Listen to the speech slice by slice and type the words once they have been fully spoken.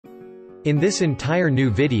In this entire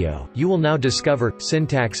new video, you will now discover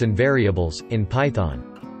syntax and variables in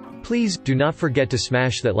Python. Please do not forget to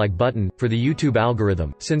smash that like button for the YouTube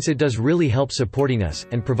algorithm, since it does really help supporting us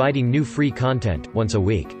and providing new free content once a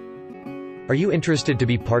week. Are you interested to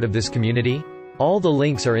be part of this community? All the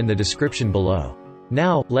links are in the description below.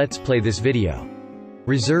 Now, let's play this video.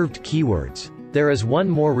 Reserved keywords. There is one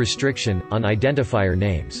more restriction on identifier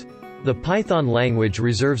names. The Python language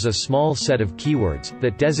reserves a small set of keywords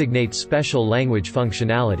that designate special language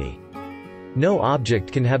functionality. No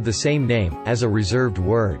object can have the same name as a reserved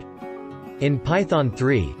word. In Python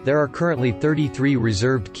 3, there are currently 33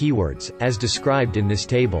 reserved keywords, as described in this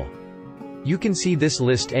table. You can see this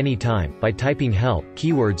list anytime by typing help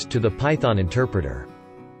keywords to the Python interpreter.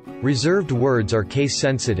 Reserved words are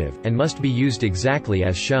case-sensitive and must be used exactly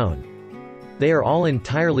as shown. They are all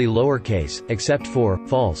entirely lowercase, except for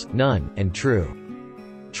false, none, and true.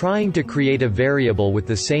 Trying to create a variable with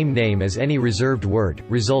the same name as any reserved word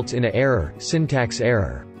results in an error, syntax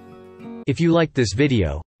error. If you liked this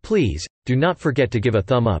video, please do not forget to give a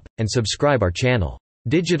thumb up and subscribe our channel.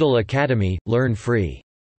 Digital Academy, learn free.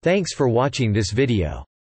 Thanks for watching this video.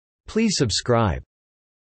 Please subscribe.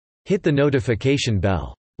 Hit the notification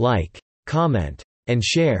bell, like, comment, and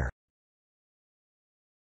share.